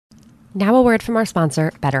Now a word from our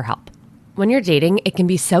sponsor, BetterHelp. When you're dating, it can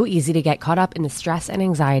be so easy to get caught up in the stress and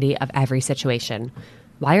anxiety of every situation.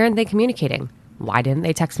 Why aren't they communicating? Why didn't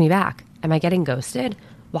they text me back? Am I getting ghosted?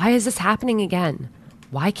 Why is this happening again?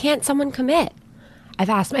 Why can't someone commit? I've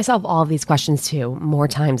asked myself all of these questions too, more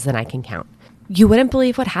times than I can count. You wouldn't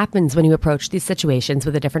believe what happens when you approach these situations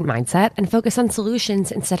with a different mindset and focus on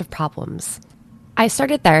solutions instead of problems. I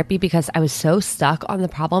started therapy because I was so stuck on the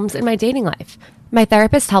problems in my dating life. My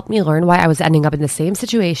therapist helped me learn why I was ending up in the same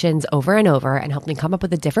situations over and over and helped me come up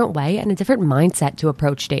with a different way and a different mindset to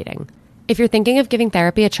approach dating. If you're thinking of giving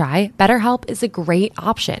therapy a try, BetterHelp is a great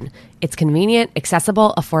option. It's convenient,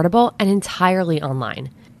 accessible, affordable, and entirely online.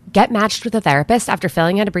 Get matched with a therapist after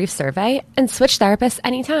filling out a brief survey and switch therapists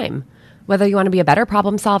anytime. Whether you want to be a better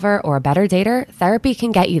problem solver or a better dater, therapy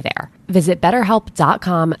can get you there. Visit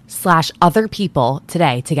betterhelp.com/otherpeople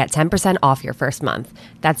today to get 10% off your first month.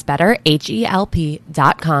 That's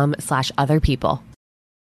betterhelp.com/otherpeople.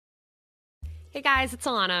 Hey guys, it's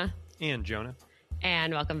Alana. And Jonah.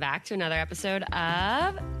 And welcome back to another episode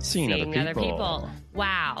of Seeing Other People.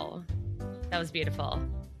 Wow. That was beautiful.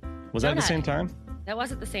 Was that at the same time? That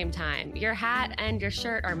was at the same time. Your hat and your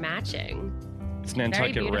shirt are matching. It's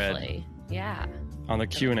Nantucket Red. Yeah. On the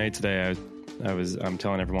Q&A today, I'm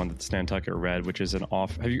telling everyone that it's Nantucket Red, which is an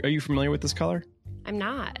off. Are you familiar with this color? I'm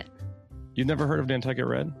not. You've never heard of Nantucket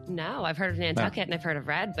Red? No, I've heard of Nantucket and I've heard of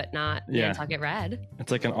red, but not Nantucket Red.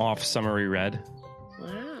 It's like an off summery red.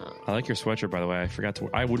 Wow. I like your sweatshirt, by the way.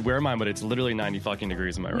 I would wear mine, but it's literally 90 fucking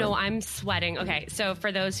degrees in my room. No, I'm sweating. Okay, so for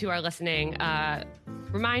those who are listening,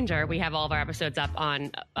 reminder, we have all of our episodes up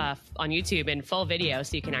on YouTube in full video,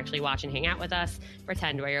 so you can actually watch and hang out with us,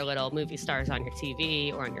 pretend we're your little movie stars on your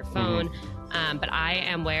TV or on your phone. But I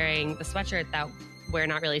am wearing the sweatshirt that We're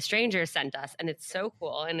Not Really Strangers sent us, and it's so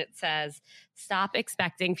cool. And it says, "Stop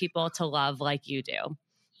expecting people to love like you do."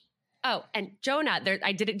 Oh, and Jonah,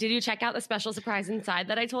 did you check out the special surprise inside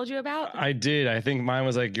that I told you about? I did. I think mine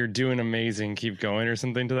was like, "You're doing amazing. Keep going," or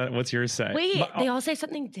something to that. What's yours say? Wait, they all say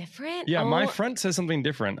something different? Yeah, my front says something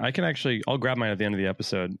different. I'll grab mine at the end of the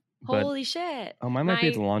episode. Holy shit. Oh, mine might be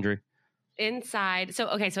at the laundry. Inside. So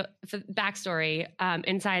for backstory,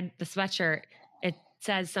 inside the sweatshirt, it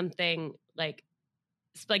says something like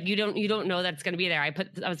you don't know that it's going to be there. I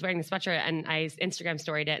was wearing the sweatshirt and I Instagram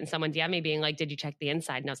storied it and someone DM'd me being like, "Did you check the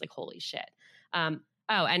inside?" And I was like, holy shit. And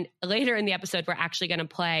later in the episode, we're actually going to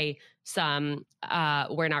play some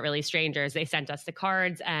We're Not Really Strangers. They sent us the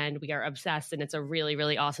cards and we are obsessed. And it's a really,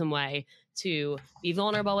 really awesome way to be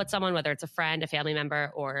vulnerable with someone, whether it's a friend, a family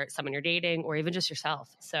member, or someone you're dating, or even just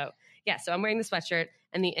yourself. So yeah, so I'm wearing the sweatshirt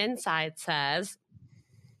and the inside says,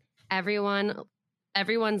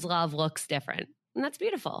 everyone's love looks different. And that's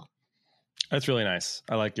beautiful. That's really nice.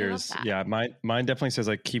 I like yours. Yeah, mine definitely says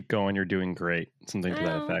like, "Keep going. You're doing great." Something to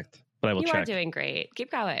that effect. But I will check. You are doing great.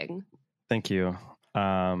 Keep going. Thank you.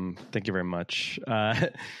 Thank you very much.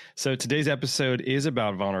 So today's episode is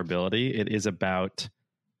about vulnerability. It is about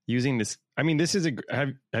using this. I mean, this is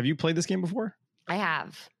have you played this game before? I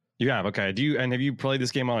have. You have? Okay. Have you played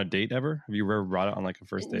this game on a date ever? Have you ever brought it on like a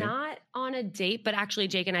first date? Not on a date, but actually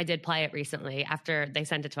Jake and I did play it recently after they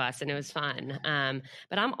sent it to us and it was fun.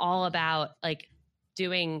 But I'm all about like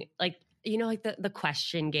doing like, like the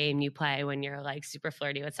question game you play when you're like super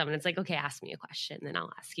flirty with someone. It's like, okay, ask me a question, then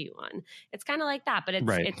I'll ask you one. It's kind of like that, but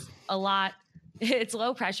it's a lot, it's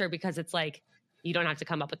low pressure because it's like, you don't have to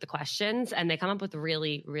come up with the questions and they come up with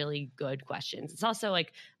really, really good questions. It's also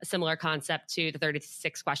like a similar concept to the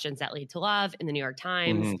 36 questions that lead to love in the New York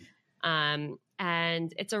Times. And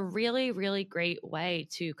it's a really, really great way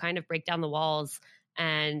to kind of break down the walls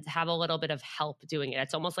and have a little bit of help doing it.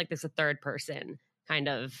 It's almost like there's a third person kind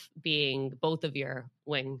of being both of your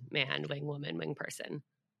wing man, wing woman, wing person.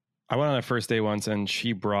 I went on a first date once and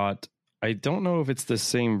she brought, I don't know if it's the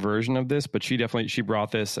same version of this, but she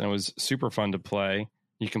brought this and it was super fun to play.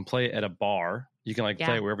 You can play it at a bar. You can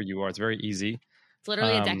play it wherever you are. It's very easy. It's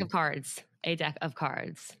literally a deck of cards. A deck of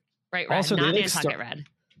cards. Right, red. Also, not Nantucket Red.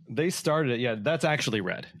 They started it. Yeah, that's actually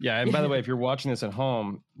red. Yeah, and by the way, if you're watching this at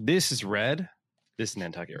home, this is red. This is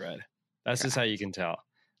Nantucket Red. That's just how you can tell.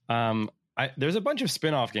 There's a bunch of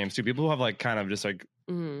spin-off games too. People who have kind of just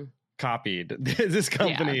copied this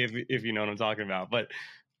company, if you know what I'm talking about. But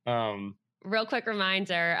real quick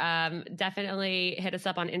reminder, definitely hit us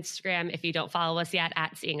up on Instagram if you don't follow us yet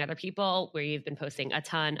at Seeing Other People, where you've been posting a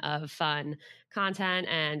ton of fun content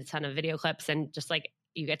and a ton of video clips and just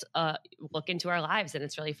you get to look into our lives and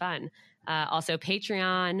it's really fun. Also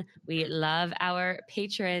Patreon. We love our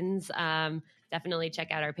patrons. definitely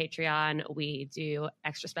check out our Patreon. We do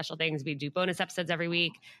extra special things. We do bonus episodes every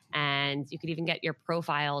week, and you could even get your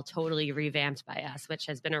profile totally revamped by us, which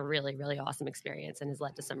has been a really, really awesome experience and has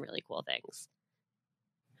led to some really cool things.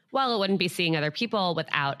 Well, it wouldn't be seeing other people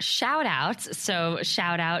without shout outs. So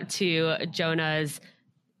shout out to Jonah's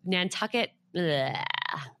Nantucket Red.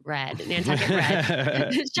 Shout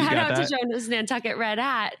out to Jonah's Nantucket Red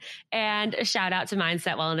hat, and a shout out to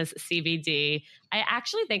Mindset Wellness CBD. I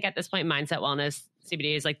actually think at this point, Mindset Wellness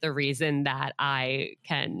CBD is like the reason that I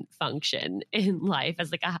can function in life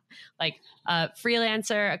as like a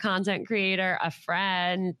freelancer, a content creator, a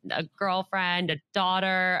friend, a girlfriend, a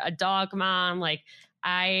daughter, a dog mom. Like,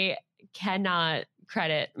 I cannot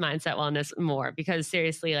credit Mindset Wellness more, because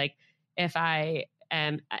seriously, like, if I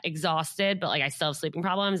am exhausted, but like I still have sleeping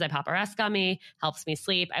problems, I pop a rest gummy, helps me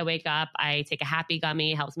sleep. I wake up, I take a happy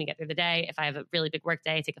gummy, helps me get through the day. If I have a really big work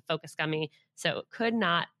day, I take a focus gummy. So could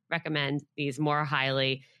not recommend these more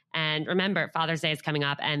highly. And remember, Father's Day is coming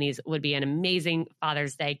up, and these would be an amazing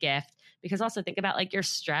Father's Day gift, because also think about like your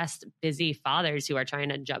stressed, busy fathers who are trying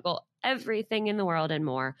to juggle everything in the world and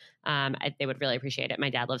more. They would really appreciate it. My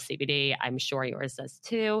dad loves CBD. I'm sure yours does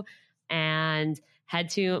too. And head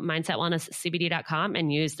to mindsetwellnesscbd.com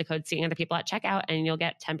and use the code Seeing Other People at checkout, and you'll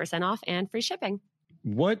get 10% off and free shipping.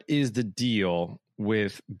 What is the deal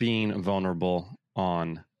with being vulnerable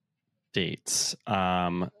on dates?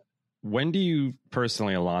 When do you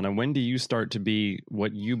personally, Alana, when do you start to be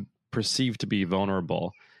what you perceive to be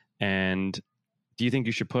vulnerable? And do you think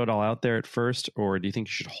you should put it all out there at first, or do you think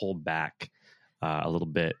you should hold back a little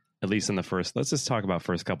bit, at least in the first? Let's just talk about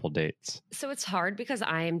first couple dates. So it's hard because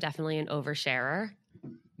I am definitely an oversharer.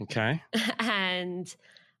 Okay. And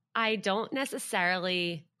I don't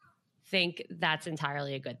necessarily think that's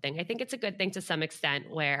entirely a good thing. I think it's a good thing to some extent,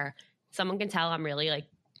 where someone can tell I'm really like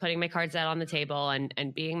putting my cards out on the table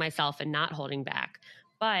and being myself and not holding back.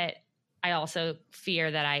 But I also fear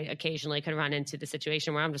that I occasionally could run into the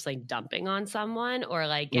situation where I'm just like dumping on someone, or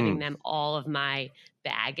like giving them all of my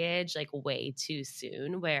baggage like way too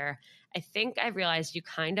soon, where I think I've realized you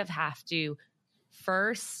kind of have to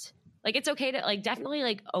first, like, it's okay to like definitely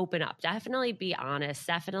like open up, definitely be honest,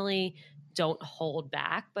 definitely don't hold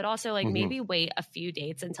back, but also like maybe wait a few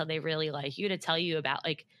dates until they really like you to tell you about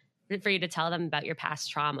like, for you to tell them about your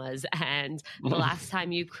past traumas and the last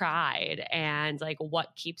time you cried, and like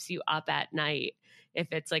what keeps you up at night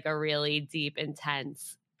if it's like a really deep,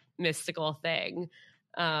 intense, mystical thing.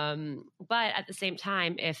 But at the same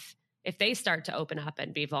time, if they start to open up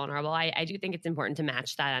and be vulnerable, I do think it's important to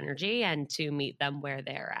match that energy and to meet them where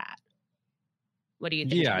they're at. What do you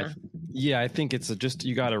think? Yeah, I think it's just,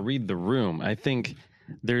 you got to read the room. I think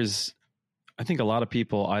a lot of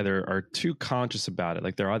people either are too conscious about it,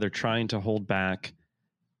 like they're either trying to hold back,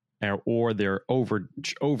 or they're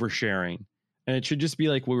oversharing. And it should just be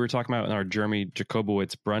like we were talking about in our Jeremy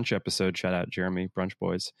Jacobowitz brunch episode. Shout out Jeremy, Brunch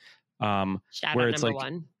Boys. Shout out number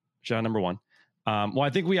one. Shout out number one. Well,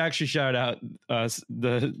 I think we actually shout out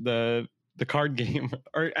the card game.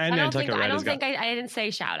 I don't think I didn't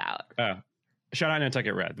say shout out. Shout out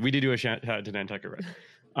Nantucket Red. We did do a shout out to Nantucket Red.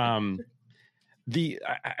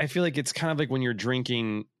 I feel like it's kind of like when you're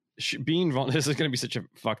drinking, being vulnerable. This is going to be such a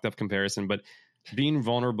fucked up comparison, but being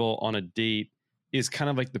vulnerable on a date is kind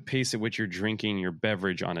of like the pace at which you're drinking your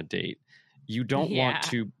beverage on a date. You don't want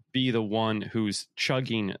to be the one who's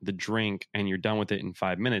chugging the drink and you're done with it in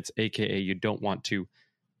 5 minutes, aka you don't want to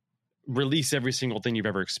release every single thing you've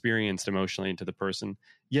ever experienced emotionally into the person.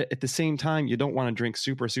 Yet at the same time, you don't want to drink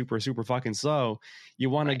super, super, super fucking slow. You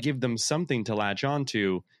want to give them something to latch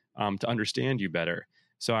onto, to understand you better.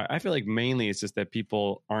 So I feel like mainly it's just that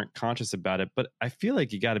people aren't conscious about it, but I feel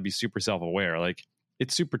like you got to be super self-aware. Like,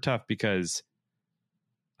 it's super tough because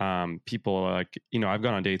people like, I've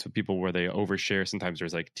gone on dates with people where they overshare. Sometimes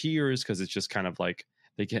there's like tears because it's just kind of like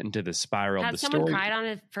they get into the spiral. Has someone cried on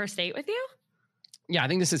a first date with you? Yeah, I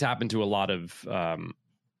think this has happened to a lot of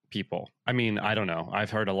people. I mean, I don't know.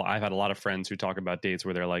 I've had a lot of friends who talk about dates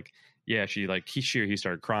where they're like, yeah, he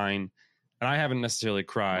started crying, and I haven't necessarily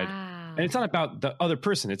cried. Wow. And it's not about the other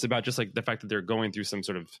person. It's about just like the fact that they're going through some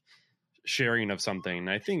sort of sharing of something. And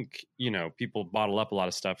I think, people bottle up a lot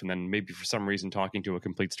of stuff, and then maybe for some reason talking to a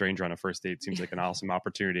complete stranger on a first date seems like an awesome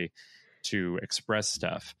opportunity to express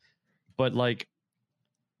stuff. But like,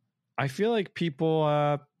 I feel like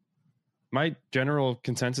people, my general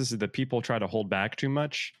consensus is that people try to hold back too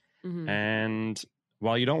much. Mm-hmm. And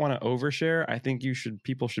while you don't want to overshare, I think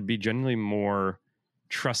people should be generally more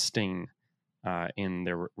trusting in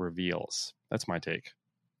their reveals. That's my take.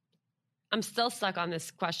 I'm still stuck on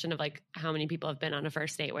this question of like how many people have been on a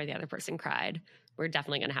first date where the other person cried. We're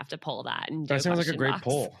definitely going to have to poll that. And that sounds like a great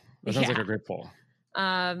poll. That sounds like a great poll.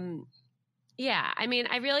 Yeah. I mean,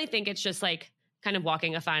 I really think it's just like kind of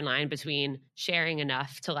walking a fine line between sharing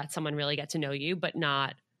enough to let someone really get to know you, but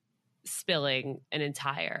not spilling an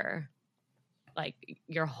entire, like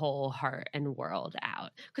your whole heart and world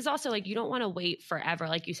out. Because also like you don't want to wait forever.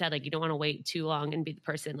 Like you said, like you don't want to wait too long and be the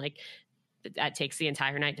person like that takes the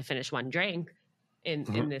entire night to finish one drink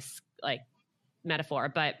in this like metaphor.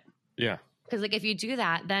 But yeah, because like if you do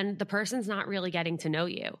that, then the person's not really getting to know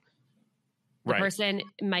you. The person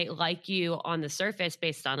might like you on the surface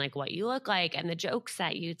based on like what you look like and the jokes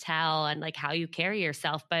that you tell and like how you carry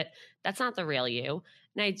yourself, but that's not the real you.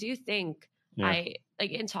 And I do think I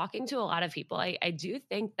like in talking to a lot of people, I do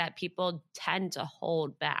think that people tend to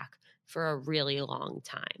hold back for a really long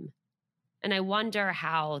time. And I wonder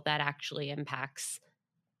how that actually impacts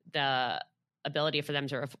the ability for them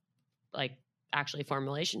to like actually form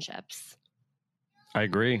relationships. I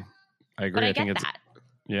agree. But I think it's that.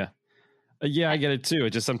 Yeah. Yeah, I get it too. It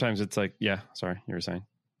just sometimes it's like, yeah, sorry, you were saying.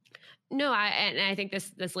 No, I think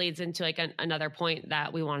this leads into like another point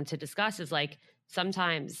that we wanted to discuss is like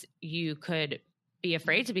sometimes you could be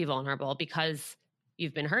afraid to be vulnerable because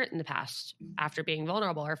you've been hurt in the past after being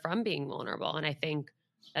vulnerable or from being vulnerable. And I think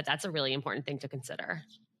that that's a really important thing to consider.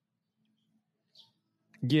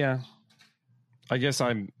 Yeah. I guess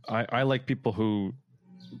I like people who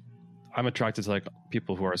I'm attracted to, like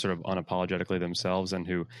people who are sort of unapologetically themselves and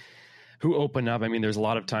who open up. I mean, there's a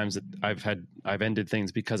lot of times that I've ended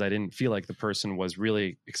things because I didn't feel like the person was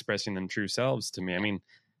really expressing their true selves to me. I mean,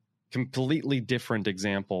 completely different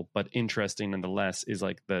example, but interesting nonetheless, is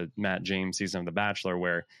like the Matt James season of The Bachelor,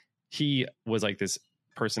 where he was like this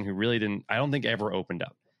person who really didn't, I don't think ever opened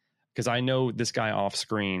up. Because I know this guy off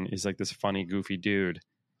screen is like this funny, goofy dude.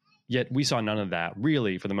 Yet we saw none of that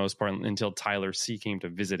really for the most part until Tyler C came to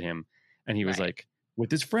visit him. And he was like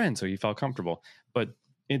with his friend. So he felt comfortable. But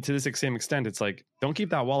to this same extent, it's like, don't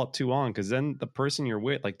keep that wall up too long, because then the person you're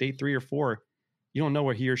with, like date 3 or 4, you don't know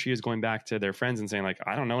where he or she is going back to their friends and saying like,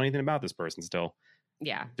 I don't know anything about this person still.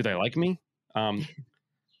 Yeah. Do they like me? But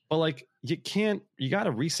like, you got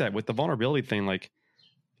to reset with the vulnerability thing. Like,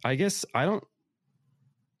 I guess I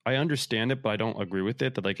understand it, but I don't agree with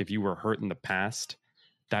it that like, if you were hurt in the past,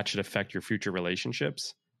 that should affect your future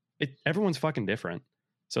relationships. Everyone's fucking different.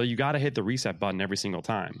 So you got to hit the reset button every single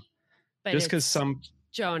time. But just because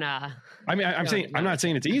Jonah. I mean, I'm not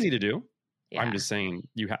saying it's easy to do. Yeah. I'm just saying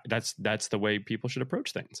that's the way people should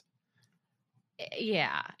approach things.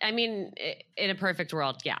 Yeah. I mean, in a perfect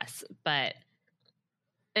world, yes. But,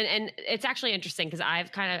 and it's actually interesting because I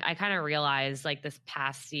kind of realized like this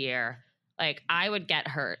past year, like I would get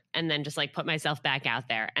hurt and then just like put myself back out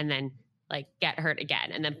there and then like get hurt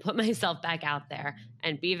again and then put myself back out there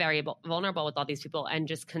and be very vulnerable with all these people and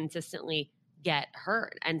just consistently get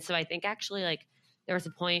hurt. And so I think actually like, there was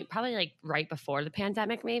a point probably like right before the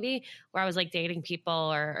pandemic, maybe, where I was like dating people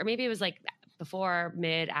or maybe it was like before,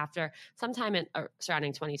 mid, after, sometime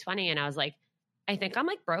surrounding 2020. And I was like, I think I'm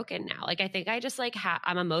like broken now. Like, I think I just like,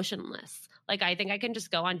 I'm emotionless. Like, I think I can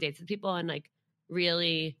just go on dates with people and like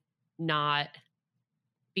really not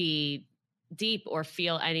be deep or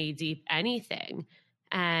feel any deep anything.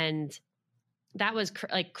 And that was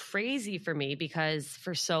like crazy for me because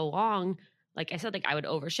for so long, like I said, like I would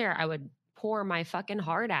overshare. I would pour my fucking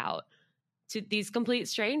heart out to these complete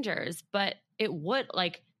strangers, but it would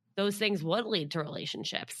like those things would lead to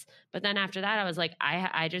relationships. But then after that, I was like,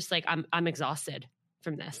 I just like, I'm exhausted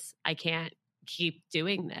from this. I can't keep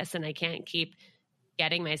doing this and I can't keep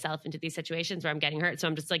getting myself into these situations where I'm getting hurt. So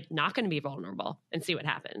I'm just like, not going to be vulnerable and see what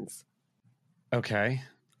happens. Okay.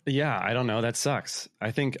 Yeah. I don't know. That sucks. I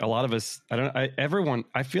think a lot of us,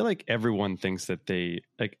 I feel like everyone thinks that they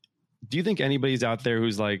like, do you think anybody's out there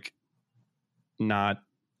who's like, not,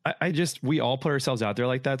 we all put ourselves out there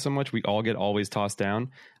like that so much. We all get always tossed down.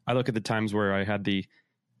 I look at the times where I had the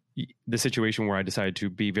situation where I decided to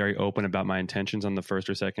be very open about my intentions on the first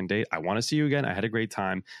or second date. I want to see you again. I had a great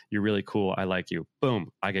time. You're really cool. I like you.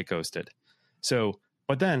 Boom. I get ghosted. So,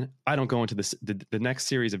 but then I don't go into the next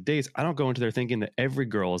series of dates. I don't go into there thinking that every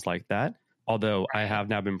girl is like that. Although I have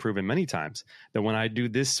now been proven many times that when I do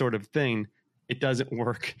this sort of thing, it doesn't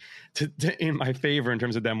work in my favor in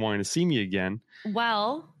terms of them wanting to see me again.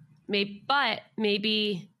 Well,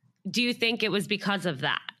 maybe, do you think it was because of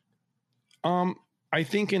that? I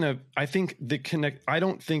think the connect, I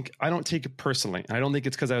don't take it personally. I don't think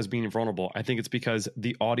it's because I was being vulnerable. I think it's because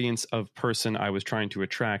the audience of person I was trying to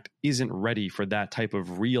attract isn't ready for that type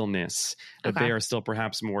of realness, that they are still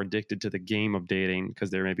perhaps more addicted to the game of dating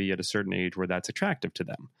because they're maybe at a certain age where that's attractive to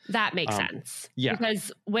them. That makes sense. Yeah.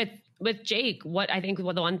 Because with Jake, what I think the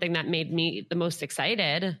one thing that made me the most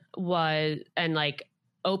excited was, and like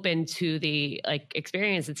open to the like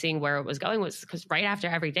experience and seeing where it was going, was because right after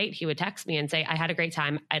every date he would text me and say, I had a great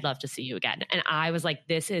time, I'd love to see you again. And I was like,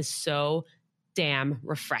 this is so damn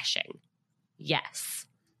refreshing. Yes.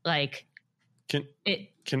 Like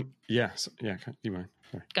yes. Yeah. You mind?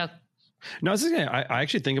 Sorry. Go. No, I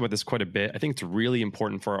actually think about this quite a bit. I think it's really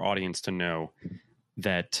important for our audience to know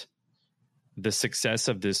that the success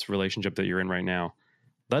of this relationship that you're in right now,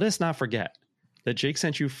 let us not forget that Jake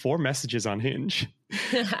sent you 4 messages on Hinge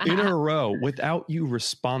in a row without you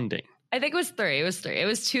responding. I think it was 3. It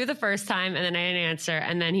was 2 the first time, and then I didn't answer.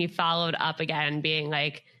 And then he followed up again being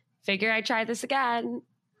like, figure I'd try this again.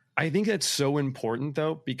 I think that's so important,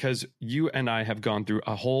 though, because you and I have gone through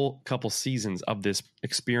a whole couple seasons of this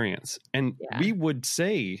experience. And we would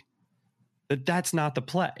say that that's not the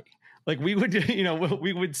play. Like we would,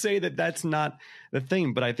 we would say that that's not the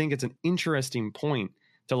thing. But I think it's an interesting point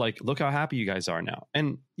to like, look how happy you guys are now.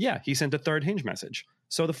 And yeah, he sent a 3rd Hinge message.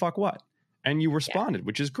 So the fuck what? And you responded,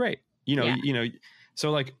 which is great.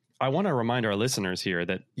 So like, I want to remind our listeners here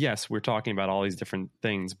that yes, we're talking about all these different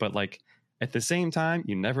things, but like at the same time,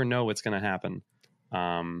 you never know what's going to happen.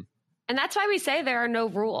 And that's why we say there are no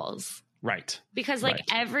rules. Right. Because like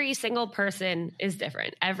every single person is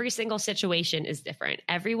different. Every single situation is different.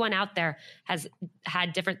 Everyone out there has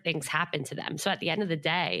had different things happen to them. So at the end of the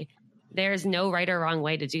day, there's no right or wrong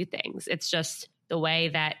way to do things. It's just the way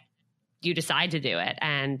that you decide to do it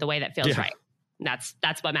and the way that feels right. And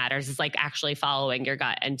that's what matters, is like actually following your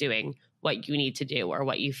gut and doing what you need to do or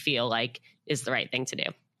what you feel like is the right thing to do.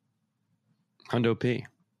 Hundo P.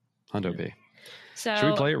 So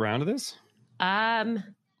should we play a round of this?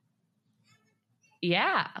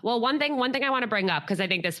 Yeah. Well, one thing I want to bring up, because I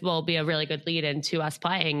think this will be a really good lead into us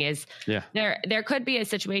playing, is there could be a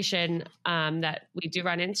situation that we do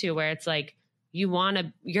run into where it's like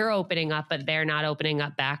you're opening up, but they're not opening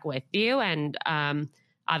up back with you. And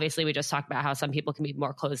obviously we just talked about how some people can be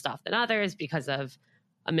more closed off than others because of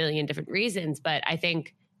a million different reasons. But I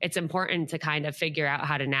think it's important to kind of figure out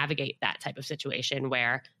how to navigate that type of situation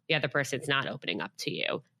where the other person's not opening up to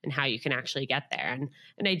you and how you can actually get there.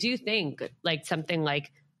 And I do think like something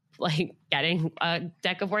like getting a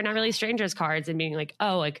deck of We're Not Really Strangers cards and being like,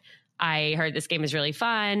 oh, like I heard this game is really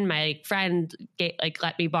fun. My friend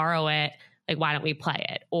let me borrow it. Like, why don't we play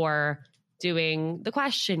it? Or doing the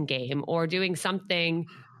question game or doing something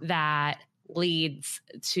that leads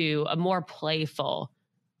to a more playful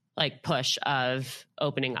like push of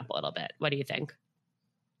opening up a little bit. What do you think?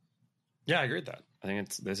 Yeah, I agree with that. I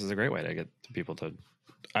think this is a great way to get people to,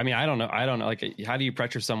 I mean, I don't know. Like, how do you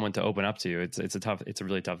pressure someone to open up to you? It's a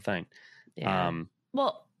really tough thing. Yeah.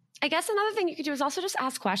 Well, I guess another thing you could do is also just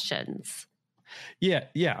ask questions. Yeah.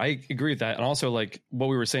 I agree with that. And also like what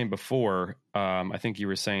we were saying before, I think you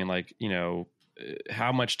were saying like,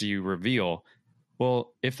 how much do you reveal?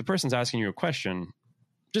 Well, if the person's asking you a question,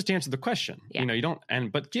 just answer the question. You don't,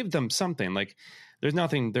 but give them something. Like there's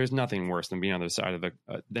nothing worse than being on the other side of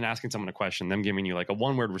than asking someone a question, them giving you like a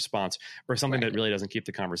 1-word response or something that really doesn't keep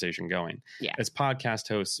the conversation going. Yeah. As podcast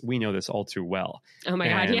hosts, we know this all too well. Oh my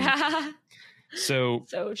God. Yeah. So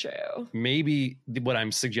true. Maybe what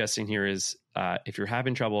I'm suggesting here is if you're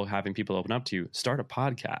having trouble having people open up to you, start a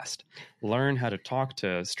podcast, learn how to talk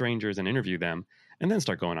to strangers and interview them, and then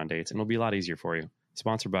start going on dates. And it'll be a lot easier for you.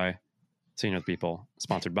 Sponsored by Seeing Other People,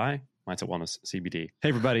 sponsored by Mindset Wellness CBD. Hey,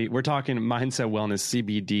 everybody, we're talking Mindset Wellness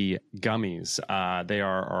CBD gummies. They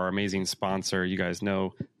are our amazing sponsor. You guys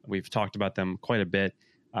know we've talked about them quite a bit,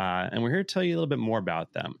 and we're here to tell you a little bit more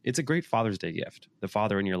about them. It's a great Father's Day gift. The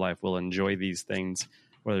father in your life will enjoy these things,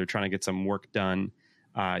 whether they're trying to get some work done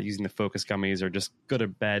using the Focus gummies or just go to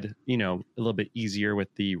bed, a little bit easier with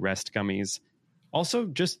the Rest gummies. Also,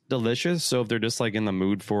 just delicious. So if they're just like in the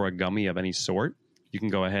mood for a gummy of any sort, you can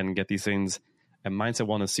go ahead and get these things at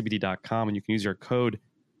mindsetwellnesscbd.com, and you can use your code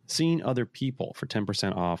Seeing Other People for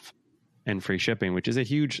 10% off and free shipping, which is a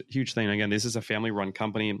huge, huge thing. Again, this is a family-run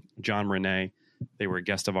company. John Renee, they were a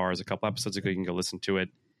guest of ours a couple episodes ago. You can go listen to it.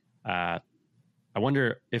 I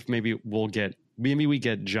wonder if maybe we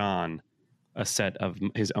get John a set of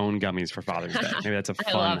his own gummies for Father's Day. Maybe that's a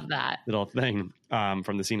fun little thing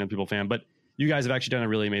from the Seeing Other People fan. But you guys have actually done a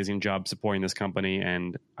really amazing job supporting this company,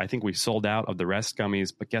 and I think we sold out of the Rest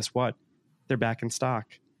gummies, but guess what? They're back in stock.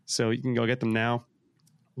 So you can go get them now.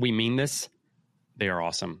 We mean this. They are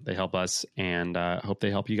awesome. They help us, and hope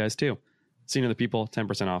they help you guys too. Seeing other people,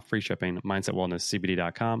 10% off, free shipping,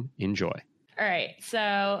 mindsetwellnesscbd.com. Enjoy. All right.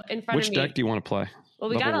 So in front Which of me. Which deck do you want to play? Well,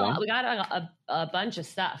 we got a bunch of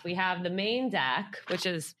stuff. We have the main deck, which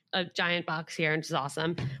is a giant box here, which is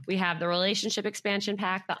awesome. We have the relationship expansion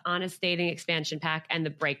pack, the honest dating expansion pack, and the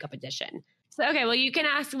breakup edition. So, okay, well, you can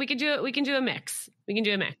ask. We can do it. We can do a mix.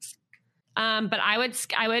 But I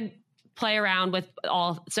would play around with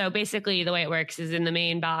all. So basically, the way it works is in the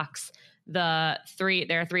main box, there are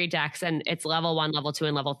 3 decks, and it's level 1, level 2,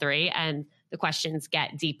 and level 3, and the questions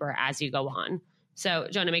get deeper as you go on. So,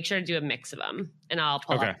 Jonah, make sure to do a mix of them, and I'll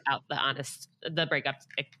pull out the breakup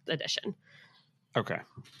edition. Okay.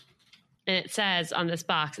 And it says on this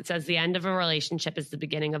box, the end of a relationship is the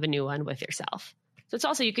beginning of a new one with yourself. So it's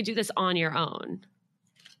also, you could do this on your own.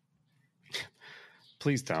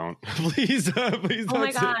 Please don't. Please don't. Oh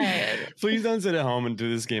my God. Please don't sit at home and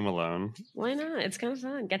do this game alone. Why not? It's kind of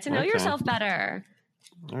fun. Get to know yourself better.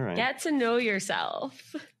 All right. Get to know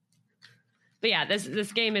yourself. But yeah,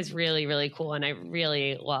 this game is really, really cool. And I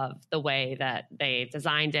really love the way that they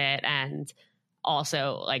designed it. And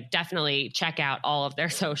also, like, definitely check out all of their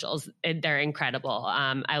socials. They're incredible.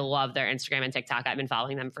 I love their Instagram and TikTok. I've been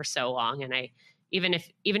following them for so long. And even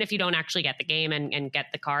if you don't actually get the game and get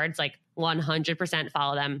the cards, like 100%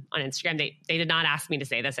 follow them on Instagram. They did not ask me to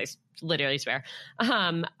say this. I literally swear.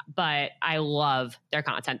 But I love their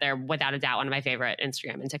content. They're without a doubt one of my favorite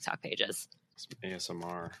Instagram and TikTok pages. Some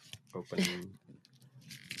ASMR opening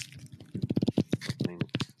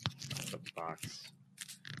the box.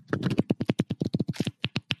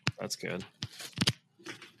 That's good.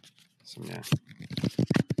 So yeah.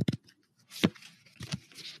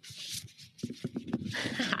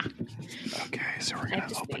 Okay, so we're gonna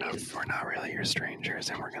open up. We're not really your strangers,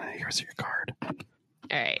 and here's your card. All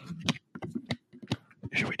right.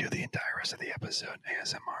 Should we do the entire rest of the episode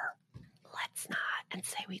ASMR? Let's not and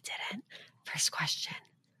say we didn't. First question.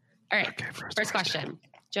 All right. Okay, first question.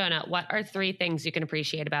 Jonah, what are 3 things you can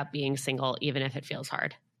appreciate about being single, even if it feels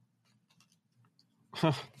hard?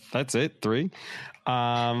 That's it. 3.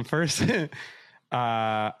 First,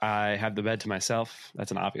 I have the bed to myself.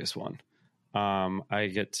 That's an obvious one. I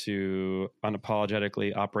get to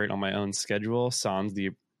unapologetically operate on my own schedule, sans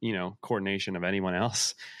the coordination of anyone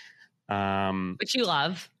else. Which you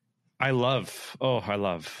love. I love.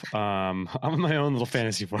 I'm in my own little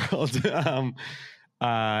fantasy world.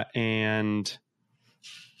 And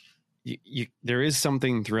there is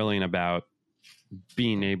something thrilling about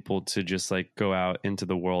being able to just like go out into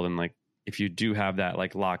the world, and like if you do have that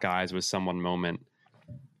like lock eyes with someone moment,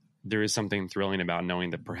 there is something thrilling about knowing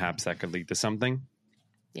that perhaps that could lead to something.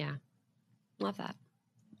 Yeah. Love that.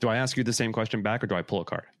 Do I ask you the same question back, or do I pull a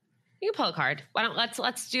card? You can pull a card. Why don't let's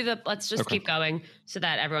just keep going so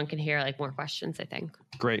that everyone can hear like more questions, I think.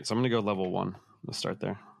 Great. So I'm going to go level 1. Let's start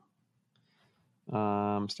there.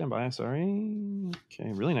 Stand by. Sorry.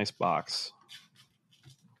 Okay. Really nice box.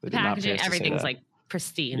 The packaging, everything's like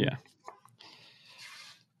pristine. Yeah.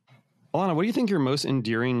 Alana, what do you think your most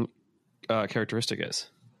endearing characteristic is?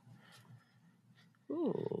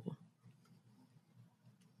 Ooh.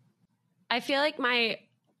 I feel like my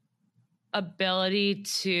ability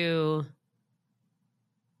to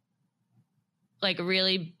like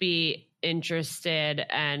really be interested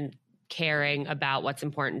and caring about what's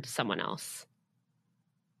important to someone else.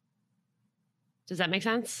 Does that make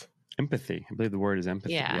sense? Empathy. I believe the word is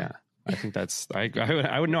empathy. Yeah. I think that's, I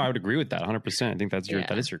would agree with that 100%. I think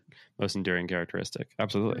that is your most endearing characteristic.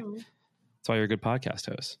 Absolutely. Oh. That's why you're a good podcast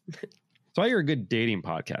host. That's why you're a good dating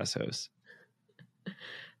podcast host.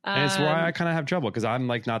 And it's why I kind of have trouble, because I'm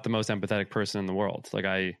like not the most empathetic person in the world. Like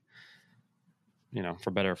for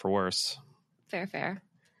better or for worse. Fair.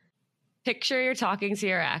 Picture you're talking to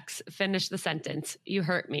your ex. Finish the sentence. You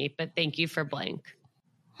hurt me, but thank you for blank.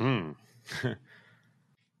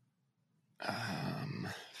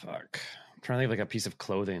 Fuck. I'm trying to think of like a piece of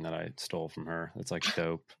clothing that I stole from her. That's like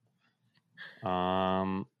dope.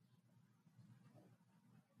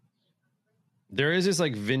 There is this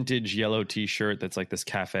like vintage yellow t-shirt that's like this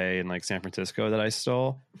cafe in like San Francisco that I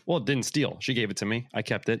stole. Well, didn't steal. She gave it to me. I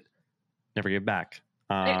kept it. Never gave it back.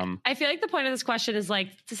 I feel like the point of this question is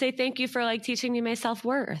like to say thank you for like teaching me my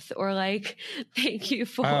self-worth, or like thank you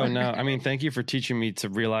for. Oh no! I mean, thank you for teaching me to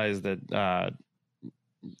realize that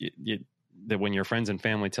that when your friends and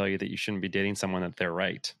family tell you that you shouldn't be dating someone, that they're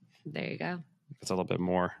right. There you go. It's a little bit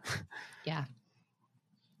more. Yeah.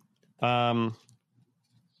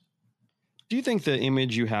 Do you think the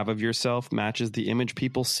image you have of yourself matches the image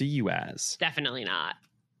people see you as? Definitely not.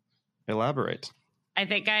 Elaborate. I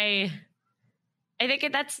think I I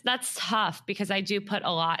think that's tough because I do put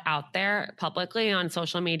a lot out there publicly on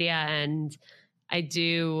social media, and I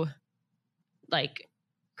do like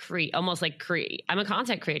create. I'm a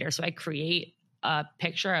content creator, so I create a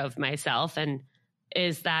picture of myself. And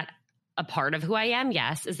is that a part of who I am?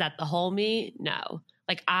 Yes. Is that the whole me? No.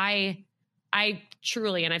 Like I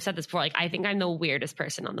truly, and I've said this before, like I think I'm the weirdest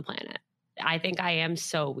person on the planet. I think I am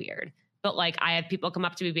so weird. But like I have people come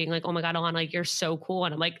up to me being like, "Oh my God, Alana, like you're so cool,"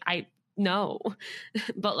 and I'm like, no.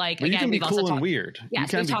 But like, but again, you can be we've cool also and weird.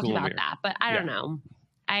 Yes, we've talked about that, but I don't know.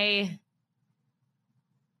 I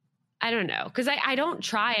don't know, because I don't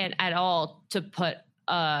try it at all to put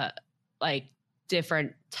a like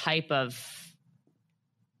different type of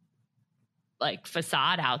like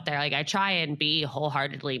facade out there. Like I try and be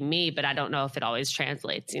wholeheartedly me, but I don't know if it always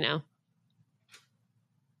translates, you know?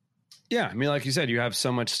 Yeah. I mean, like you said, you have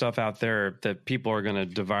so much stuff out there that people are going to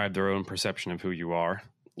divide their own perception of who you are.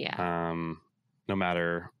 Yeah. No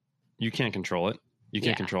matter, you can't control it. You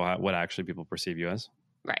can't control what actually people perceive you as.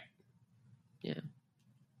 Right. Yeah.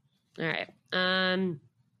 All right.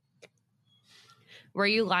 Were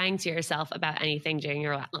you lying to yourself about anything during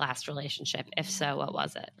your last relationship? If so, what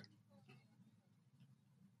was it?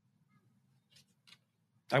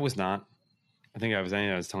 I was not. I think I was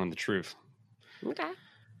telling the truth. Okay.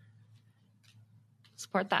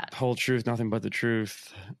 Support that. Whole truth, nothing but the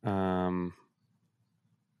truth. The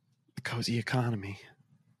cozy economy.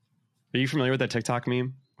 Are you familiar with that TikTok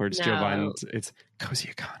meme where it's Joe Biden? It's cozy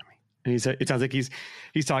economy. And it sounds like he's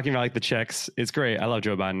talking about like the checks. It's great. I love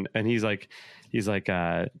Joe Biden. And he's like,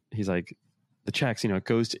 the checks,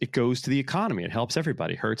 it goes to the economy. It helps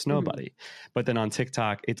everybody, hurts nobody. Mm-hmm. But then on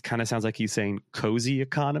TikTok, it kind of sounds like he's saying cozy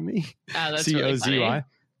economy. Oh, that's really funny.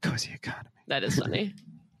 Cozy economy. That is funny.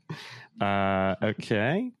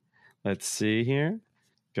 Okay. Let's see here.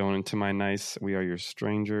 Going into my nice, we are your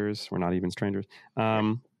strangers. We're not even strangers.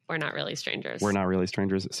 We're not really strangers. We're not really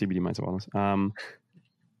strangers. CBD Mindset Wellness.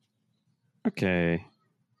 Okay.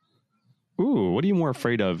 Ooh, what are you more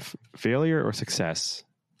afraid of? Failure or success?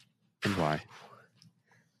 And why?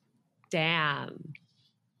 Damn.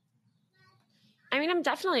 I mean, I'm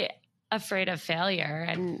definitely afraid of failure,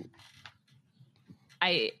 and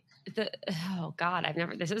oh God,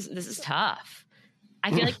 this is tough. I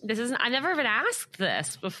feel like I've never been asked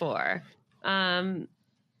this before. I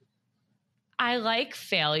like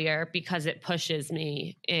failure because it pushes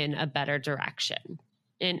me in a better direction.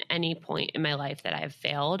 In any point in my life that I've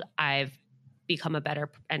failed, I've become a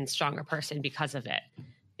better and stronger person because of it.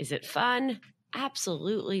 Is it fun?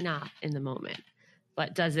 Absolutely not in the moment.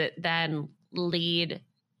 But does it then lead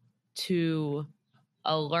to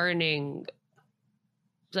a learning,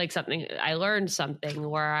 like something, I learned something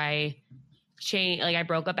where I changed, like I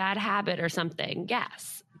broke a bad habit or something?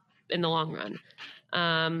 Yes, in the long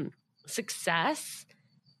run. Success.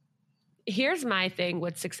 Here's my thing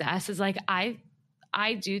with success is like,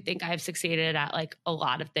 I do think I've succeeded at like a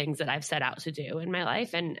lot of things that I've set out to do in my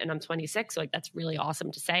life. And I'm 26. So like, that's really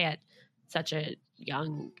awesome to say at such a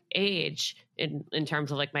young age in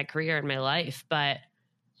terms of like my career and my life. But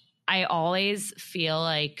I always feel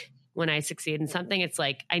like when I succeed in something, it's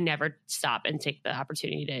like, I never stop and take the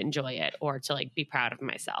opportunity to enjoy it or to like be proud of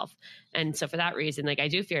myself. And so for that reason, like I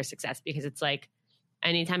do fear success because it's like,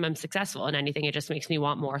 anytime I'm successful in anything, it just makes me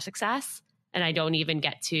want more success. And I don't even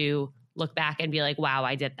get to look back and be like, wow,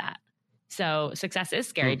 I did that. So success is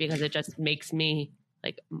scary because it just makes me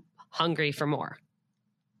like hungry for more.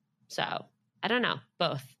 So I don't know,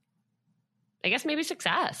 both. I guess maybe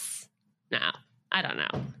success. No, I don't know.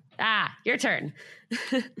 Your turn.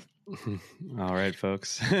 All right,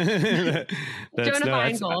 folks. Doing a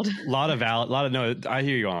Feingold. No, I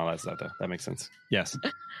hear you on all that stuff though. That makes sense. Yes.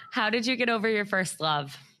 How did you get over your first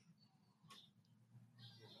love?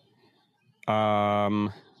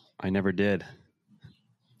 I never did.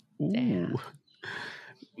 Damn. Ooh.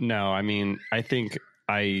 No, I mean, I think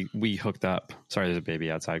we hooked up. Sorry, there's a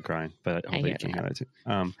baby outside crying, but hopefully you can hear that too.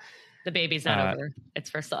 The baby's not over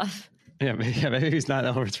its first love. Yeah, baby's not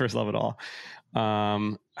over its first love at all.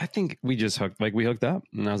 I think we just hooked up,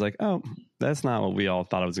 and I was like, oh, that's not what we all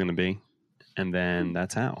thought it was going to be. And then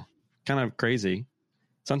that's how. Kind of crazy.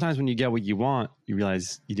 Sometimes when you get what you want, you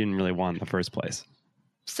realize you didn't really want in the first place.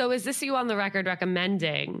 So is this you on the record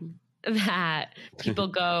recommending that people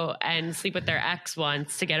go and sleep with their ex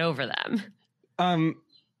once to get over them?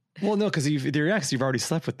 Well, no, because your ex, you've already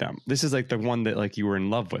slept with them. This is like the one that like you were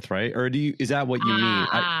in love with, right? Or is that what you mean?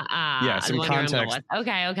 Yeah, some context.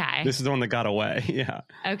 Okay. This is the one that got away. Yeah.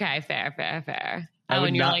 Okay, fair.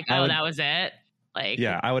 And you're that was it? Like,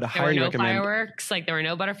 yeah, I would highly recommend. Fireworks, like there were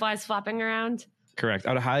no butterflies flopping around. Correct.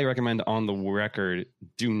 I would highly recommend on the record,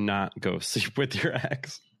 do not go sleep with your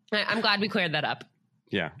ex. I'm glad we cleared that up.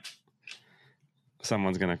 Yeah.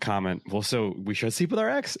 Someone's going to comment, well, so we should sleep with our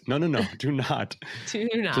ex? No, do not. Do not.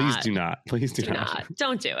 Please do not. Please do not. not.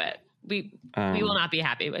 Don't do it. We will not be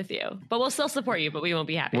happy with you, but we'll still support you, but we won't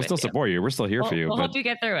be happy We'll with still you. support you. We're still here for you. We'll help you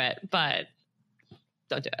get through it, but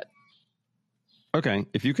don't do it. Okay.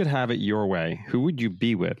 If you could have it your way, who would you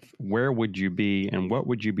be with? Where would you be? And what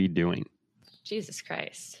would you be doing? Jesus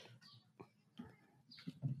Christ.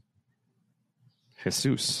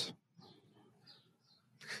 Jesus.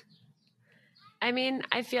 I mean,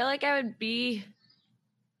 I feel like I would be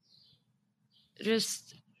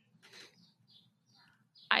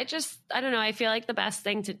I don't know. I feel like the best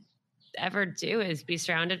thing to ever do is be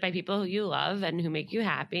surrounded by people who you love and who make you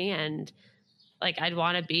happy. And like, I'd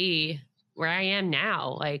want to be where I am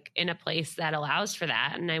now, like in a place that allows for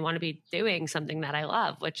that. And I want to be doing something that I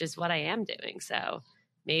love, which is what I am doing. So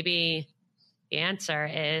maybe the answer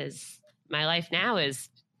is my life now is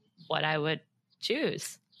what I would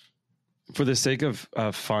choose. For the sake of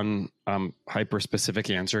fun, hyper specific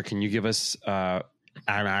answer, can you give us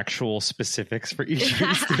actual specifics for each of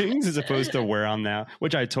these things as opposed to where I'm now,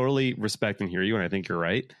 which I totally respect and hear you. And I think you're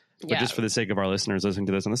right. But just for the sake of our listeners listening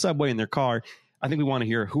to this on the subway in their car, I think we want to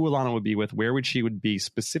hear who Alana would be with, where would she would be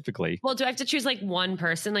specifically. Well, do I have to choose like one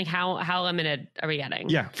person? Like how limited are we getting?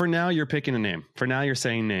 Yeah. For now, you're picking a name. For now, you're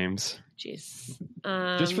saying names. Jeez.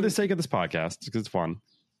 Just for the sake of this podcast, because it's fun.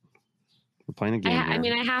 We're playing a game here. I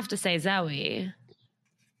mean, I have to say Zoe.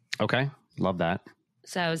 Okay. Love that.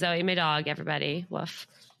 So Zoe, my dog, everybody. Woof.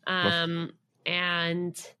 And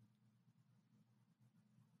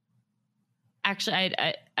actually,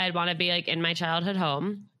 I'd want to be like in my childhood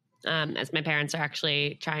home, as my parents are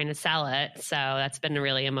actually trying to sell it. So that's been a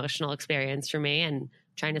really emotional experience for me, and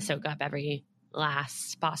trying to soak up every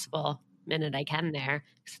last possible minute I can there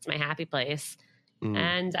because it's my happy place.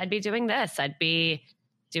 And I'd be doing this. I'd be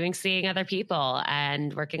seeing other people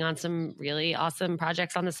and working on some really awesome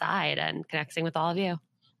projects on the side and connecting with all of you.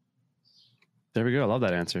 There we go. I love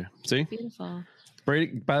that answer. See? Beautiful.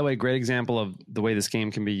 Great, by the way, great example of the way this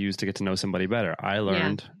game can be used to get to know somebody better. I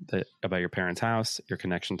learned that about your parents' house, your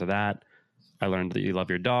connection to that. I learned that you love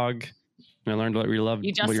your dog. And I learned what you love,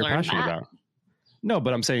 what you're passionate about. No,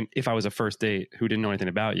 but I'm saying if I was a first date who didn't know anything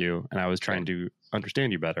about you and I was trying to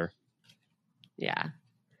understand you better. Yeah.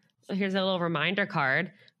 So here's a little reminder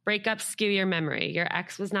card. Breakups skew your memory. Your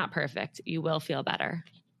ex was not perfect. You will feel better.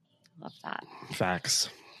 Love that. Facts.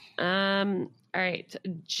 All right.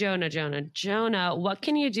 Jonah, what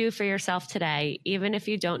can you do for yourself today, even if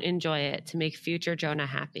you don't enjoy it, to make future Jonah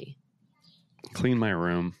happy? Clean my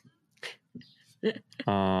room.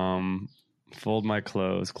 Fold my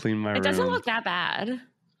clothes, clean my room. It doesn't look that bad.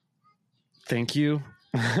 Thank you.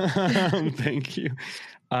 Thank you.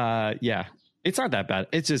 Yeah, it's not that bad.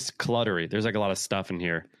 It's just cluttery. There's like a lot of stuff in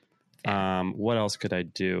here. What else could I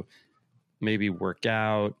do? Maybe work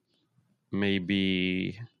out.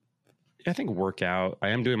 I think workout. I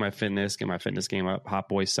am doing my fitness, get my fitness game up. Hot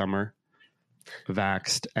boy summer,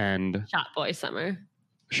 vaxxed and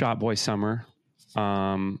Shot boy summer.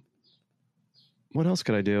 What else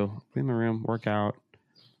could I do? Clean my room, work out.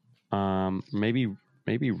 Maybe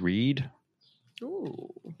read.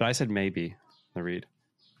 Ooh. But I said maybe. The read.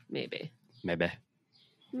 Maybe. All right,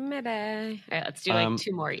 let's do like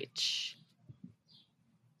two more each.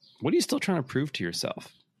 What are you still trying to prove to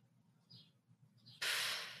yourself?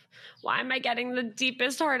 Why am I getting the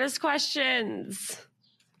deepest, hardest questions?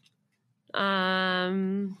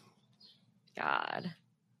 God.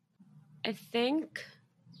 I think...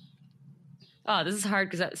 Oh, this is hard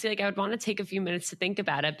because I would want to take a few minutes to think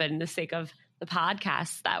about it, but in the sake of the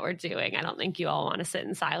podcast that we're doing, I don't think you all want to sit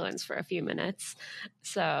in silence for a few minutes.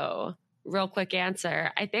 So, real quick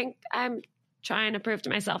answer. I think I'm trying to prove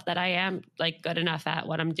to myself that I am like good enough at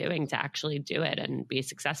what I'm doing to actually do it and be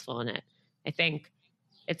successful in it. I think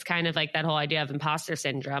it's kind of like that whole idea of imposter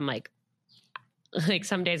syndrome. Like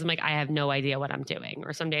some days I'm like, I have no idea what I'm doing.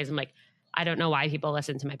 Or some days I'm like, I don't know why people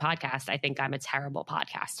listen to my podcast. I think I'm a terrible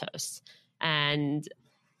podcast host. And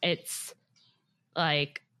it's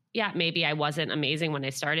like, yeah, maybe I wasn't amazing when I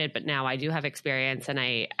started, but now I do have experience and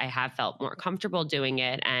I have felt more comfortable doing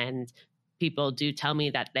it. And people do tell me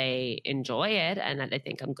that they enjoy it and that they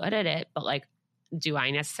think I'm good at it. But like, do I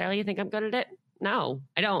necessarily think I'm good at it? No,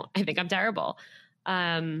 I don't. I think I'm terrible.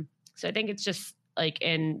 So I think it's just like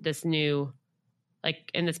in this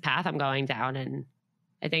path I'm going down. And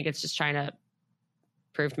I think it's just trying to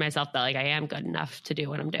prove to myself that like I am good enough to do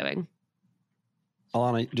what I'm doing.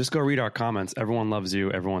 Alana, just go read our comments. Everyone loves you.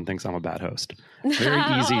 Everyone thinks I'm a bad host.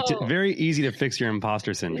 Very easy to fix your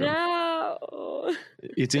imposter syndrome. No.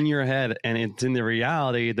 it's in your head, and it's in the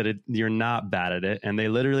reality that you're not bad at it. And they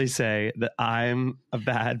literally say that I'm a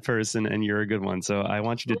bad person and you're a good one. So I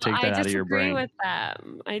want you to take that out of your brain. I disagree with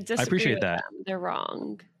them. I appreciate that. Them. They're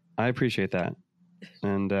wrong. I appreciate that.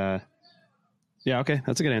 And yeah, okay.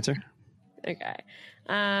 That's a good answer. Okay.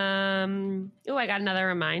 I got another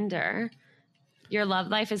reminder. Your love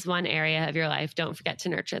life is one area of your life. Don't forget to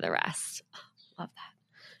nurture the rest. Love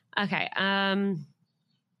that. Okay.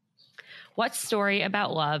 What story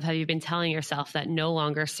about love have you been telling yourself that no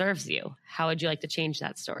longer serves you? How would you like to change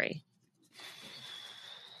that story?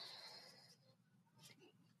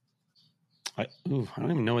 I don't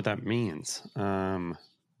even know what that means.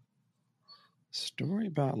 Story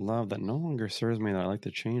about love that no longer serves me that I'd like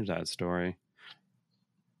to change that story.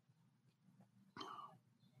 Do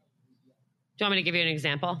you want me to give you an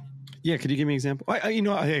example? Yeah, could you give me an example? I think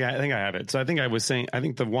I have it. So I think I was saying, I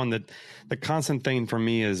think the one that the constant thing for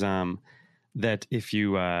me is that if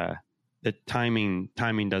you that timing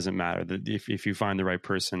doesn't matter. That if you find the right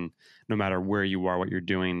person, no matter where you are, what you're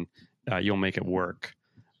doing, you'll make it work.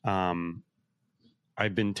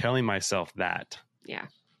 I've been telling myself that. Yeah.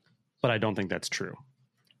 But I don't think that's true.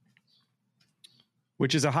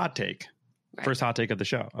 Which is a hot take. Right. First hot take of the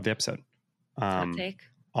show, of the episode. Hot take.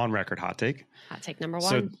 On record hot take. Hot take number 1.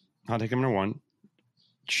 So hot take number 1.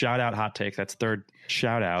 Shout out hot take. That's third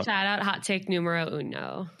shout out. Shout out hot take numero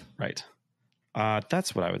uno. Right.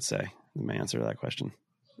 That's what I would say. My answer to that question.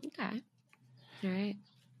 Okay. All right.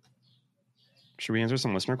 Should we answer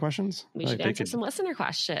some listener questions? We should answer some listener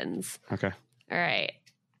questions. Okay. All right.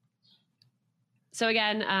 So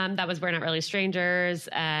again, that was We're Not Really Strangers,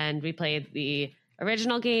 and we played the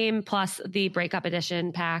original game plus the breakup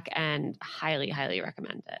edition pack, and highly, highly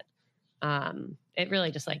recommend it. It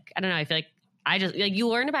really just I don't know. I feel like you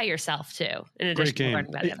learn about yourself too, in addition to learning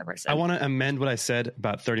about the other person. I want to amend what I said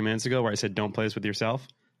about 30 minutes ago, where I said, don't play this with yourself.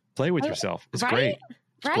 Play with yourself. It's great.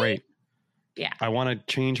 It's great. Yeah. I want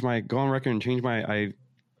to go on record and change I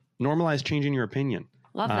normalize changing your opinion.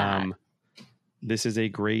 Love that. This is a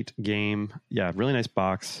great game. Yeah, really nice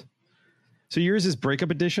box. So yours is breakup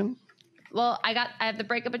edition? Well, I have the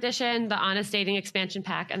breakup edition, the honest dating expansion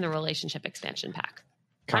pack, and the relationship expansion pack.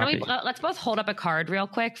 Copy. Let's both hold up a card real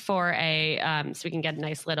quick for so we can get a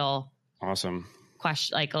nice little awesome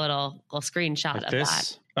question, like a little screenshot like of this?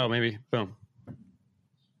 that. Oh, maybe. Boom.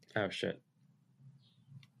 Oh shit.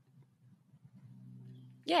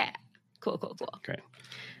 Yeah. Cool. Okay.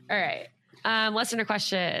 All right. Listener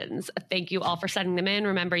questions. Thank you all for sending them in.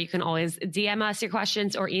 Remember, you can always DM us your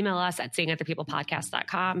questions or email us at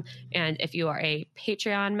seeingotherpeoplepodcast.com. And if you are a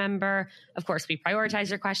Patreon member, of course, we prioritize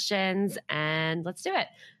your questions, and let's do it.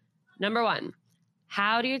 Number 1,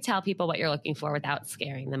 how do you tell people what you're looking for without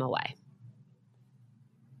scaring them away?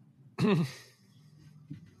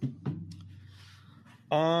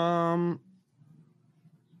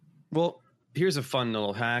 Well, here's a fun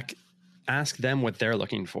little hack. Ask them what they're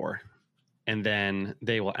looking for. And then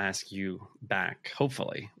they will ask you back,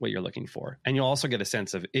 hopefully, what you're looking for. And you'll also get a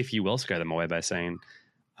sense of if you will scare them away by saying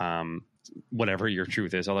whatever your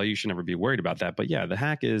truth is, although you should never be worried about that. But yeah, the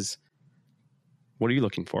hack is, what are you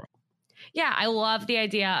looking for? Yeah, I love the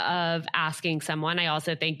idea of asking someone. I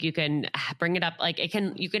also think you can bring it up.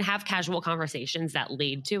 You can have casual conversations that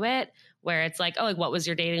lead to it, where it's like, oh, like, what was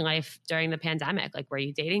your dating life during the pandemic? Like, were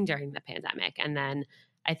you dating during the pandemic? And then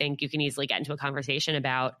I think you can easily get into a conversation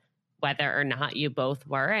about whether or not you both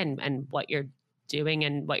were, and what you're doing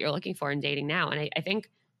and what you're looking for in dating now. And I think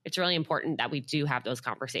it's really important that we do have those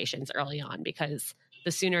conversations early on, because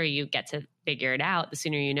the sooner you get to figure it out, the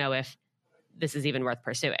sooner you know if this is even worth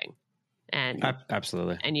pursuing. And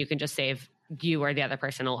absolutely. And you can just save you or the other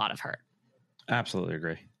person a lot of hurt. Absolutely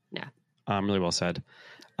agree. Yeah. Really well said.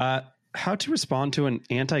 How to respond to an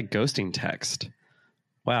anti-ghosting text.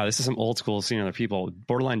 Wow, this is some old school seeing other people.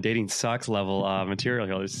 Borderline dating sucks level material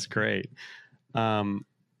here. This is great. I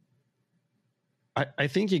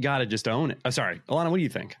think you got to just own it. Oh, sorry. Alana, what do you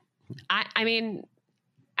think? I mean,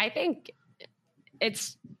 I think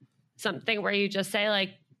it's something where you just say,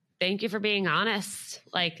 like, thank you for being honest.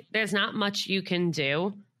 Like, there's not much you can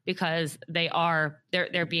do, because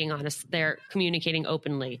they're being honest. They're communicating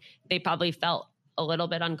openly. They probably felt a little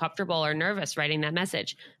bit uncomfortable or nervous writing that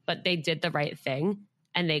message, but they did the right thing.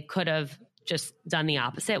 And they could have just done the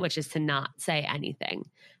opposite, which is to not say anything.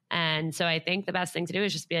 And so I think the best thing to do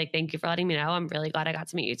is just be like, thank you for letting me know. I'm really glad I got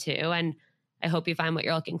to meet you too. And I hope you find what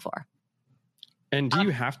you're looking for. And do you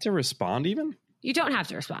have to respond even? You don't have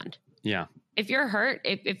to respond. Yeah. If you're hurt,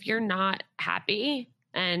 if you're not happy,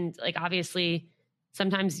 and like, obviously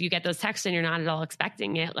sometimes you get those texts and you're not at all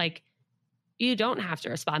expecting it, like, you don't have to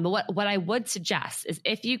respond. But what I would suggest is,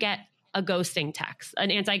 if you get a ghosting text,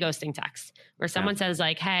 an anti-ghosting text where someone says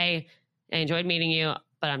like, hey, I enjoyed meeting you,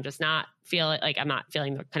 but I'm just not feeling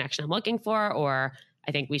the connection I'm looking for, or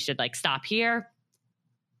I think we should like stop here.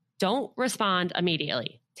 Don't respond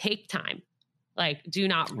immediately. Take time. Like do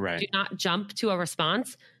not jump to a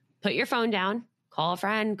response. Put your phone down, call a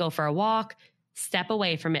friend, go for a walk, step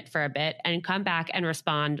away from it for a bit, and come back and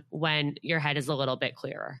respond when your head is a little bit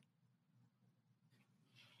clearer.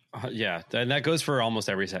 Yeah, and that goes for almost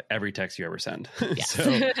every text you ever send. Yes.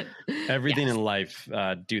 So everything in life,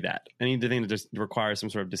 do that. Anything that just requires some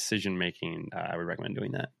sort of decision making, I would recommend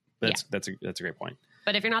doing that. That's a great point.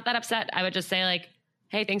 But if you're not that upset, I would just say like,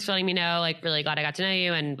 hey, thanks for letting me know. Like, really glad I got to know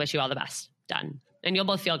you and wish you all the best. Done. And you'll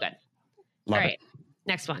both feel good. Love all right. it.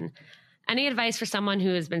 Next one. Any advice for someone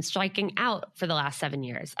who has been striking out for the last 7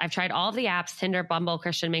 years? I've tried all of the apps, Tinder, Bumble,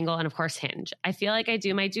 Christian Mingle, and of course Hinge. I feel like I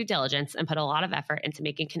do my due diligence and put a lot of effort into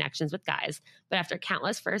making connections with guys, but after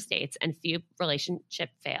countless first dates and few relationship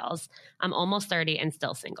fails, I'm almost 30 and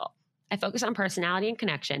still single. I focus on personality and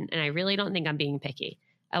connection, and I really don't think I'm being picky.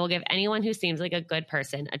 I will give anyone who seems like a good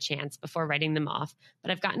person a chance before writing them off,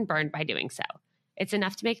 but I've gotten burned by doing so. It's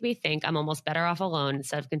enough to make me think I'm almost better off alone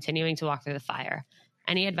instead of continuing to walk through the fire.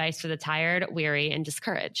 Any advice for the tired, weary, and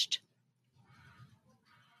discouraged?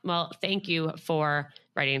 Well, thank you for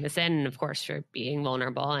writing this in, and of course for being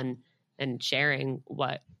vulnerable and sharing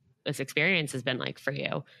what this experience has been like for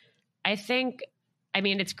you. I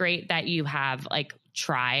mean, it's great that you have like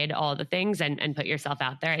tried all the things and put yourself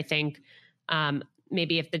out there. I think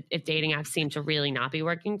maybe if dating apps seem to really not be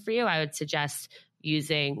working for you, I would suggest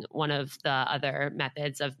using one of the other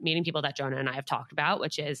methods of meeting people that Jonah and I have talked about,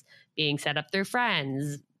 which is being set up through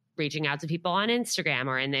friends, reaching out to people on Instagram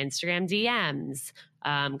or in the Instagram DMs,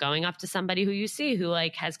 going up to somebody who you see who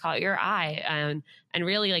like has caught your eye, and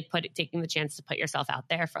really like taking the chance to put yourself out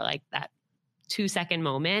there for like that 2-second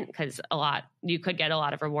moment, because you could get a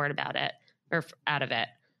lot of reward about it or out of it.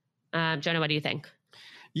 Jonah, what do you think?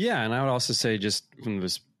 Yeah, and I would also say, just from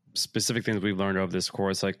the specific things we've learned over this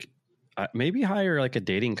course, like maybe hire like a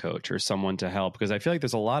dating coach or someone to help, because I feel like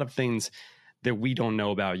there's a lot of things that we don't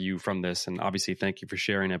know about you from this. And obviously, thank you for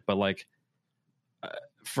sharing it. But like,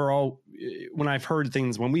 when we've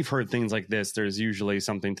heard things like this, there's usually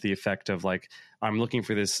something to the effect of like, I'm looking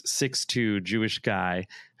for this 6'2" Jewish guy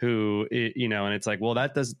who, and it's like, well,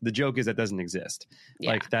 the joke is that doesn't exist.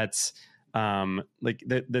 Yeah. Like that's like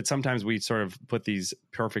that sometimes we sort of put these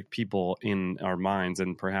perfect people in our minds,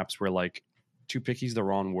 and perhaps we're like, too picky is the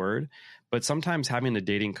wrong word, but sometimes having a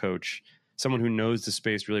dating coach, someone who knows the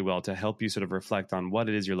space really well, to help you sort of reflect on what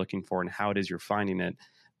it is you're looking for and how it is you're finding it,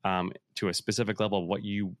 to a specific level of what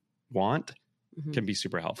you want, can be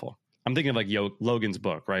super helpful. I'm thinking of like Logan's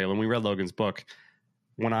book, right? When we read Logan's book,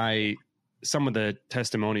 some of the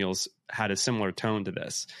testimonials had a similar tone to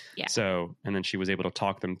this. Yeah. So, and then she was able to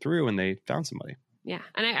talk them through and they found somebody. Yeah.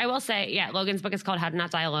 And I will say, Logan's book is called How to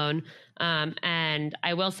Not Die Alone. And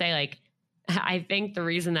I will say, like, I think the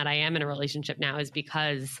reason that I am in a relationship now is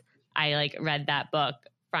because I like read that book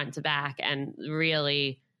front to back and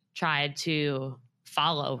really tried to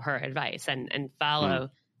follow her advice and follow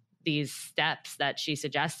these steps that she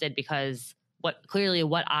suggested, because what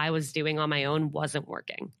I was doing on my own wasn't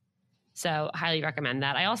working. So highly recommend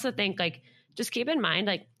that. I also think like, just keep in mind,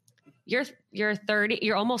 like you're 30,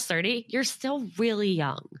 you're almost 30. You're still really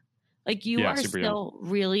young. Like you are still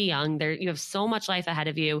really young. You have so much life ahead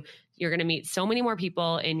of you. You're going to meet so many more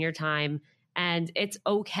people in your time. And it's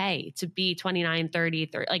okay to be 29,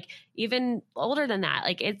 30, like even older than that.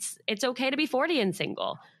 Like it's okay to be 40 and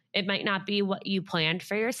single. It might not be what you planned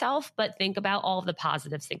for yourself, but think about all of the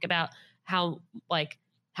positives. Think about how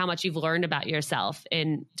much you've learned about yourself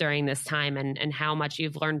during this time, and how much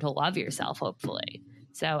you've learned to love yourself, hopefully.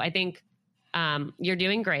 So I think you're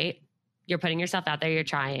doing great. You're putting yourself out there, you're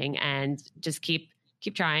trying, and just keep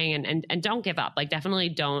trying and don't give up. Like definitely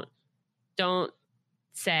don't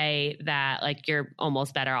say that like you're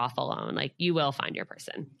almost better off alone. Like you will find your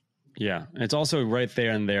person. Yeah. It's also right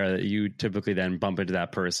there and there that you typically then bump into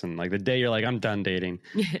that person. Like the day you're like, I'm done dating.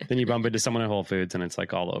 Then you bump into someone at Whole Foods and it's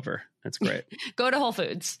like all over. That's great. Go to Whole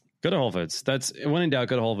Foods. Go to Whole Foods. That's when in doubt,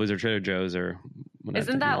 go to Whole Foods or Trader Joe's or whatever.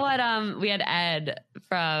 Isn't that what we had Ed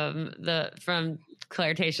from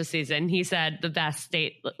Claire Tasha season? He said the best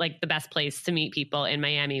place to meet people in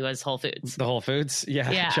Miami was Whole Foods. The Whole Foods?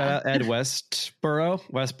 Yeah. Shout out Ed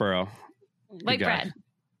Westboro.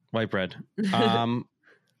 White bread.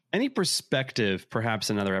 Any perspective, perhaps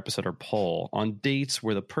another episode or poll, on dates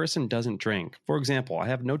where the person doesn't drink? For example, I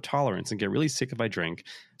have no tolerance and get really sick if I drink,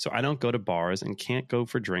 so I don't go to bars and can't go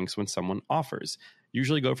for drinks when someone offers.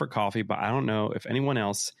 Usually go for coffee, but I don't know if anyone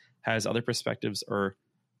else has other perspectives or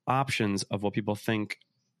options of what people think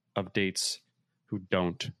of dates who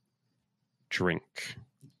don't drink.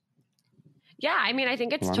 Yeah, I mean, I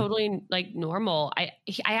think it's totally like normal. I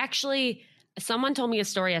actually, someone told me a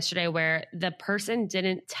story yesterday where the person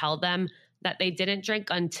didn't tell them that they didn't drink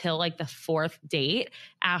until like the fourth date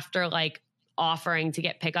after like offering to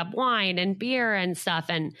get pickup wine and beer and stuff.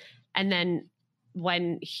 And then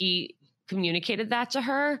when he communicated that to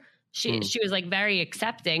her, she was like very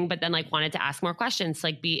accepting, but then like wanted to ask more questions,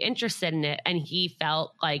 like be interested in it. And he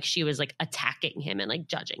felt like she was like attacking him and like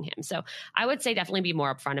judging him. So I would say definitely be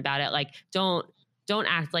more upfront about it. Like don't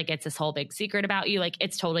act like it's this whole big secret about you. Like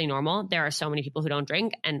it's totally normal. There are so many people who don't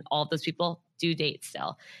drink, and all of those people do date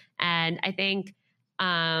still. And I think,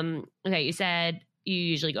 okay, you said you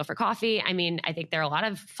usually go for coffee. I mean, I think there are a lot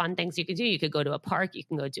of fun things you could do. You could go to a park, you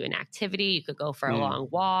can go do an activity, you could go for a long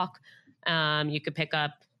walk. You could pick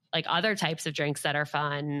up like other types of drinks that are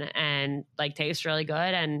fun and like taste really good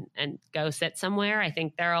and go sit somewhere. I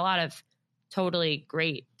think there are a lot of totally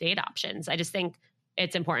great date options. I just think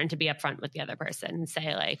it's important to be upfront with the other person and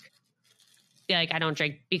say like, I don't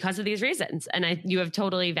drink because of these reasons. And you have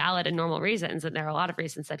totally valid and normal reasons. And there are a lot of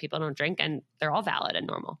reasons that people don't drink, and they're all valid and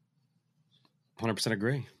normal. 100%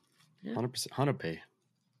 agree. 100%.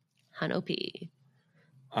 Hunopy.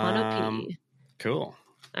 Cool.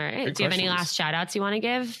 All right. Good Do you have any questions. last shout outs you want to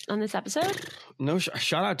give on this episode? No,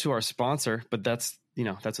 shout out to our sponsor, but that's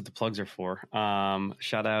what the plugs are for.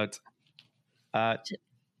 Shout out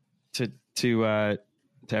to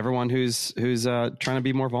everyone who's trying to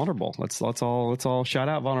be more vulnerable. Let's all shout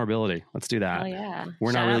out vulnerability. Let's do that. Oh yeah.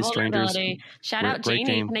 We're not really strangers. Shout out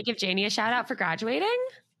Janie. Can I give Janie a shout out for graduating?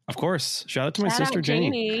 Of course. Shout out to my sister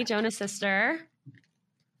Janie. Jonah's sister.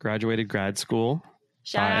 Graduated grad school.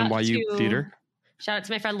 Shout out NYU to Theater. Shout out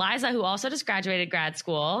to my friend Liza, who also just graduated grad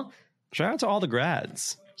school. Shout out to all the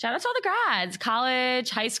grads. Shout out to all the grads. College,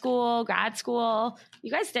 high school, grad school.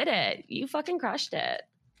 You guys did it. You fucking crushed it.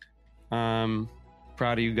 Proud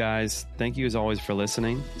of you guys. Thank you as always for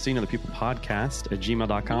listening. Seeing Other People Podcast at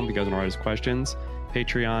gmail.com. If you guys want to write us questions.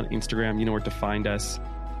 Patreon, Instagram, you know where to find us.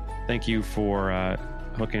 Thank you for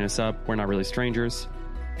hooking us up. We're not really strangers.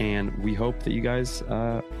 And we hope that you guys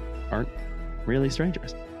aren't really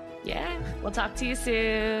strangers. Yeah. We'll talk to you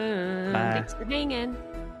soon. Bye. Thanks for hanging.